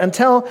sight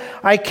until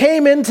I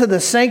came into the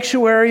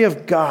sanctuary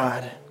of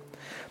God.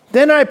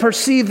 Then I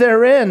perceived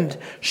their end.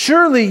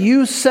 Surely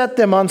you set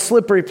them on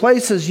slippery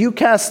places. You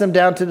cast them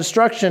down to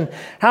destruction.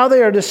 How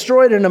they are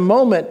destroyed in a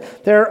moment.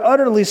 They are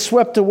utterly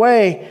swept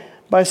away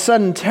by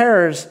sudden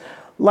terrors.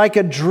 Like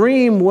a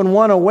dream when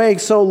one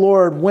awakes, O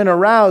Lord, when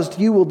aroused,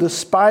 you will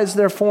despise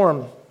their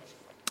form.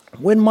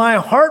 When my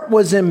heart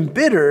was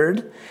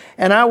embittered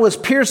and I was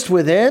pierced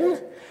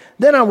within,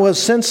 then I was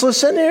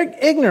senseless and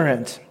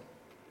ignorant.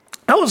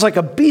 I was like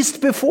a beast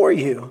before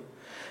you.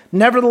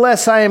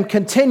 Nevertheless, I am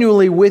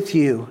continually with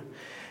you.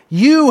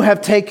 You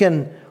have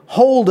taken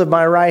hold of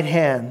my right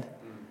hand.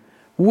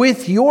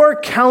 With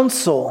your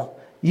counsel,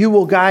 you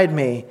will guide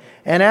me,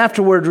 and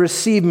afterward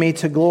receive me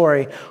to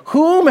glory.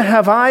 Whom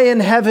have I in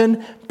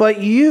heaven but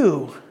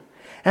you?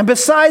 And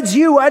besides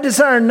you, I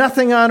desire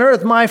nothing on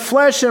earth. My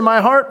flesh and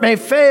my heart may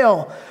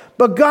fail,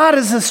 but God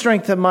is the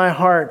strength of my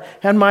heart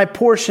and my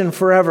portion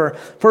forever.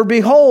 For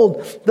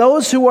behold,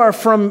 those who are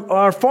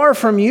far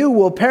from you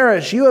will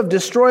perish. You have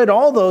destroyed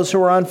all those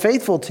who are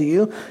unfaithful to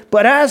you.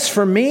 But as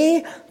for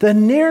me, the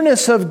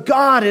nearness of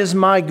God is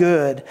my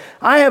good.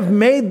 I have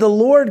made the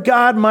Lord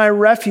God my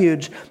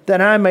refuge,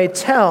 that I may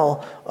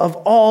tell of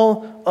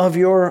all of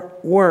your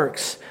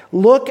works.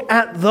 Look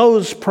at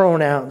those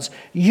pronouns.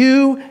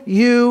 You,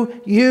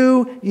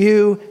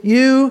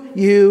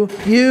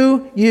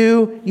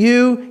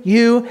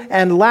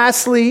 and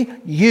lastly,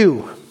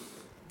 you.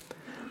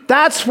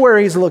 That's where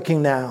he's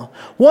looking now.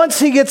 Once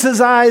he gets his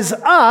eyes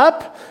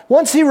up,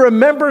 once he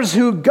remembers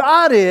who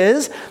God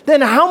is,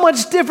 then how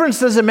much difference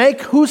does it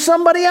make who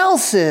somebody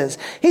else is?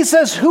 He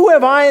says, who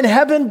have I in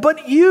heaven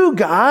but you,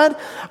 God?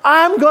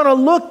 I'm going to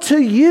look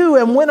to you.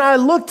 And when I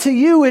look to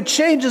you, it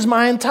changes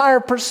my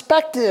entire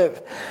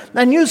perspective.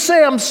 And you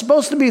say I'm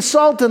supposed to be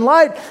salt and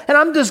light, and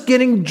I'm just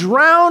getting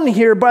drowned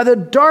here by the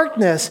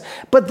darkness.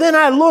 But then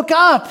I look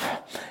up,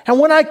 and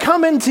when I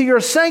come into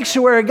your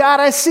sanctuary, God,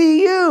 I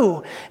see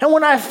you. And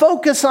when I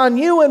focus on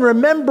you and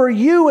remember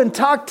you and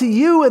talk to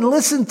you and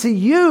listen to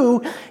you,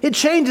 it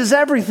changes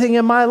everything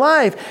in my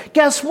life.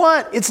 Guess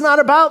what? It's not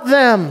about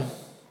them.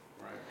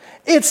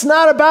 It's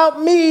not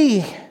about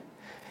me.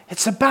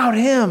 It's about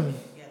him.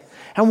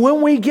 And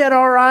when we get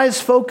our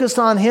eyes focused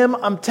on him,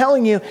 I'm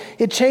telling you,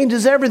 it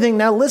changes everything.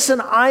 Now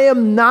listen, I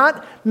am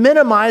not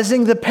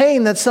minimizing the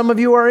pain that some of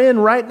you are in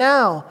right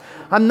now.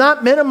 I'm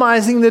not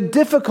minimizing the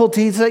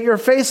difficulties that you're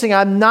facing.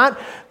 I'm not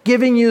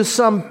giving you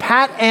some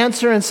pat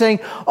answer and saying,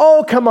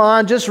 oh, come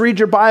on, just read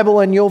your Bible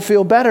and you'll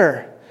feel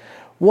better.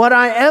 What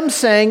I am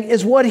saying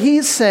is what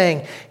he's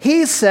saying.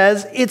 He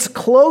says it's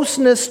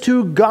closeness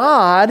to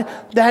God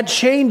that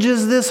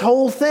changes this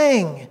whole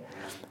thing.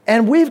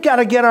 And we've got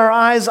to get our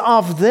eyes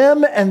off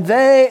them and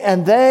they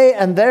and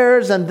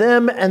theirs and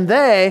them and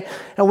they.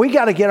 And we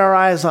got to get our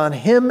eyes on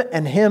him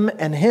and him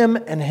and him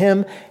and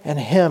him and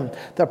him.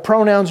 The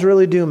pronouns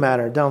really do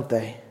matter, don't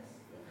they?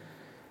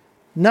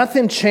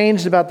 Nothing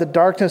changed about the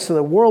darkness of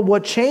the world.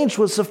 What changed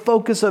was the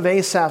focus of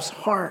Asaph's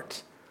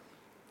heart.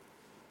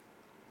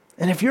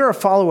 And if you're a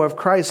follower of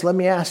Christ, let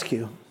me ask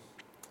you,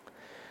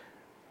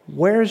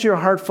 where's your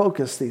heart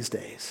focused these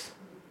days?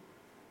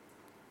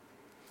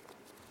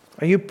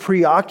 Are you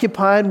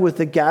preoccupied with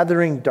the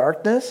gathering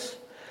darkness?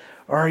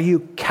 Or are you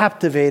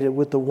captivated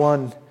with the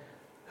one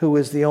who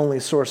is the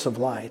only source of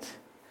light?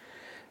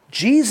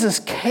 Jesus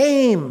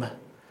came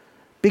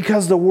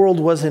because the world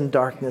was in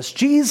darkness.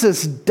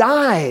 Jesus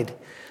died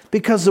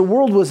because the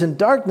world was in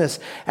darkness.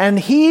 And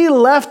he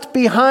left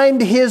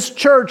behind his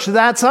church,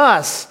 that's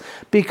us,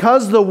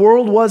 because the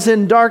world was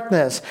in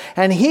darkness.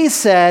 And he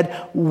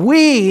said,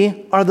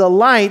 we are the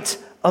light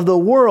of the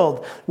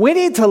world. We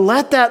need to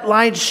let that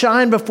light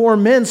shine before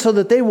men so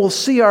that they will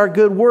see our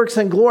good works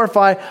and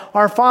glorify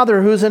our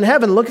Father who's in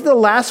heaven. Look at the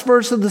last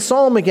verse of the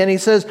psalm again. He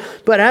says,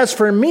 but as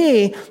for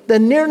me, the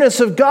nearness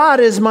of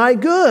God is my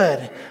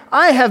good.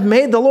 I have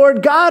made the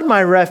Lord God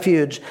my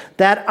refuge,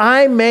 that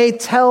I may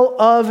tell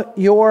of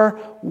your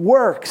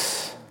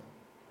works.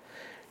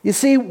 You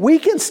see, we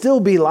can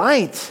still be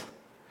light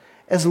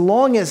as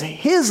long as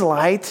his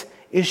light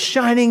is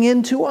shining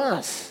into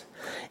us.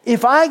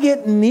 If I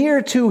get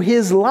near to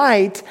his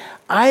light,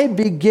 I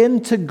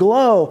begin to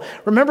glow.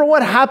 Remember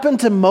what happened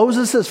to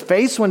Moses'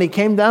 face when he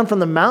came down from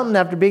the mountain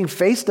after being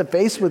face to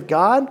face with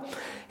God?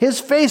 His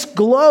face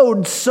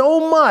glowed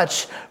so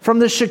much from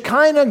the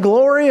Shekinah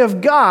glory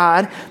of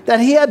God that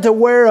he had to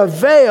wear a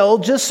veil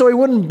just so he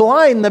wouldn't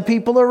blind the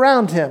people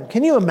around him.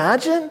 Can you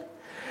imagine?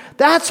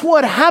 That's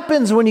what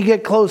happens when you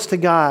get close to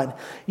God.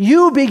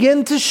 You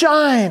begin to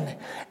shine.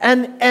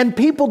 And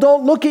people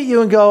don't look at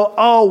you and go,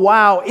 oh,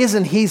 wow,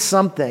 isn't he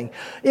something?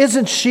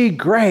 Isn't she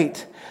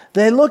great?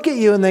 They look at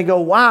you and they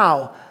go,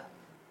 wow,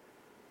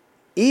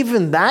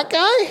 even that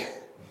guy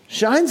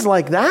shines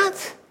like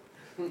that?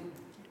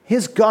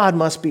 His God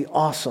must be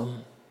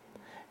awesome.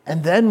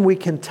 And then we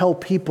can tell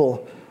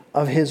people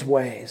of his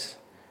ways.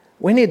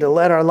 We need to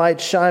let our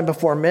light shine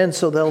before men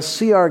so they'll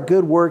see our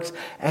good works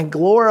and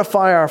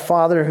glorify our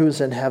Father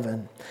who's in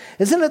heaven.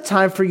 Isn't it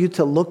time for you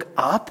to look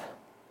up?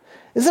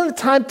 Isn't it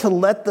time to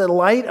let the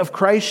light of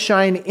Christ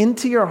shine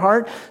into your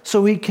heart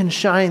so he can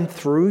shine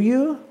through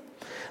you?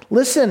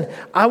 Listen,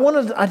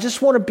 I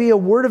just want to be a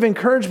word of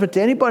encouragement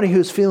to anybody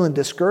who's feeling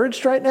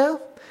discouraged right now.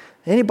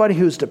 Anybody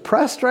who's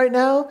depressed right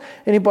now,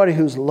 anybody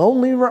who's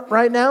lonely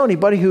right now,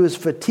 anybody who is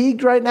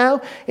fatigued right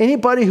now,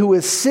 anybody who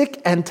is sick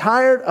and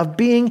tired of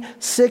being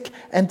sick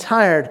and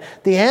tired.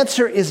 The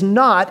answer is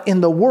not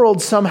in the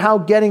world somehow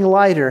getting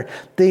lighter.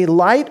 The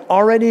light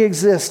already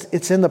exists.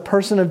 It's in the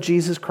person of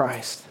Jesus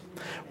Christ.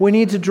 We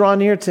need to draw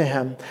near to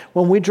him.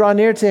 When we draw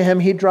near to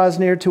him, he draws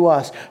near to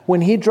us. When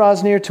he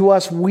draws near to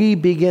us, we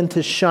begin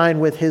to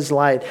shine with his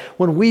light.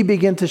 When we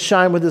begin to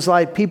shine with his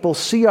light, people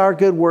see our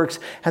good works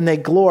and they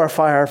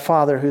glorify our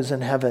Father who's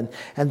in heaven.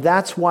 And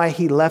that's why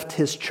he left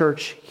his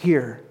church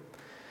here.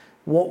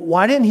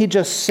 Why didn't he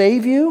just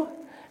save you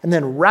and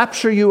then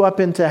rapture you up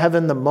into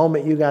heaven the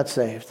moment you got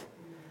saved?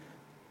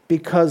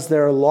 Because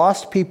there are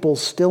lost people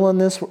still on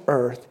this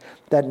earth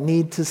that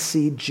need to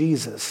see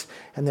Jesus.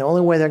 And the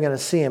only way they're going to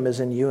see him is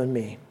in you and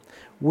me.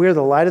 We're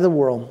the light of the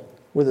world.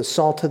 We're the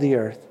salt of the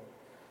earth.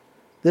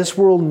 This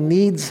world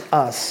needs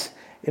us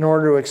in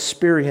order to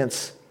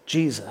experience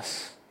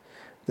Jesus.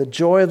 The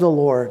joy of the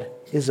Lord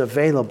is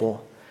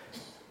available,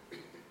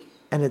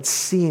 and it's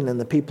seen in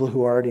the people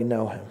who already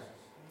know him.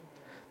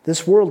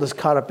 This world is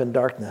caught up in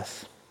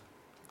darkness.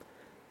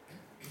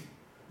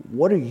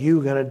 What are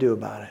you going to do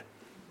about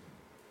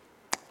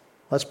it?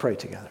 Let's pray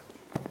together.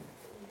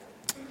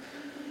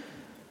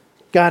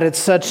 God, it's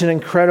such an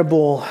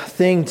incredible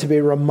thing to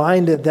be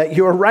reminded that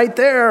you're right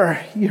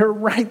there. You're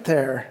right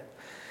there.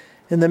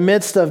 In the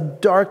midst of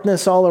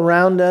darkness all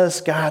around us,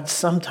 God,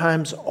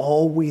 sometimes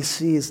all we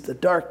see is the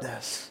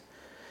darkness.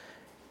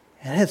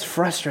 And it's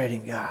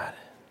frustrating, God.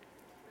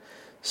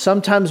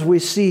 Sometimes we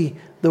see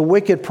the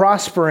wicked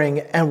prospering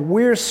and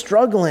we're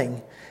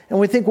struggling. And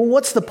we think, well,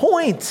 what's the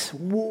point?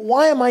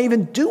 Why am I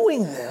even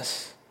doing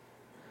this?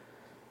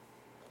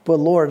 But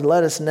Lord,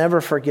 let us never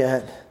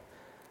forget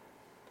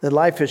that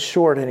life is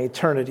short and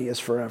eternity is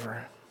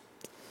forever.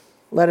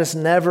 Let us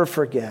never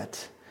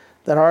forget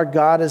that our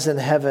God is in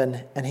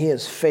heaven and he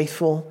is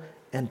faithful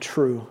and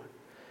true.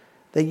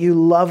 That you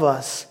love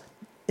us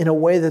in a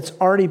way that's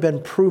already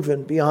been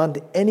proven beyond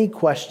any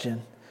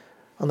question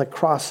on the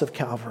cross of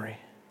Calvary.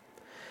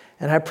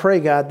 And I pray,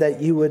 God,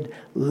 that you would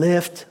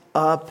lift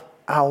up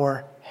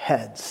our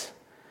heads.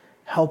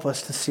 Help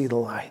us to see the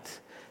light.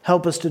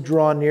 Help us to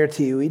draw near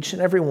to you, each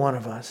and every one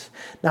of us.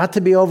 Not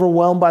to be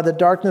overwhelmed by the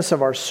darkness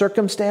of our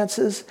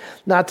circumstances,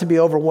 not to be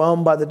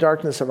overwhelmed by the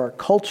darkness of our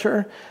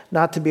culture,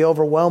 not to be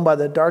overwhelmed by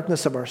the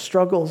darkness of our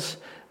struggles,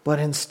 but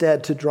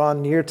instead to draw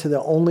near to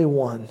the only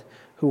one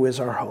who is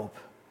our hope.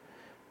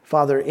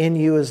 Father, in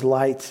you is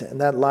light, and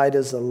that light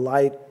is the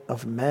light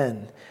of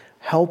men.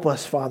 Help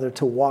us, Father,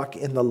 to walk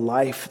in the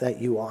life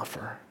that you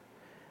offer.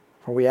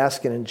 For we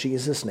ask it in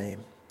Jesus'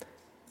 name.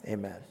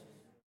 Amen.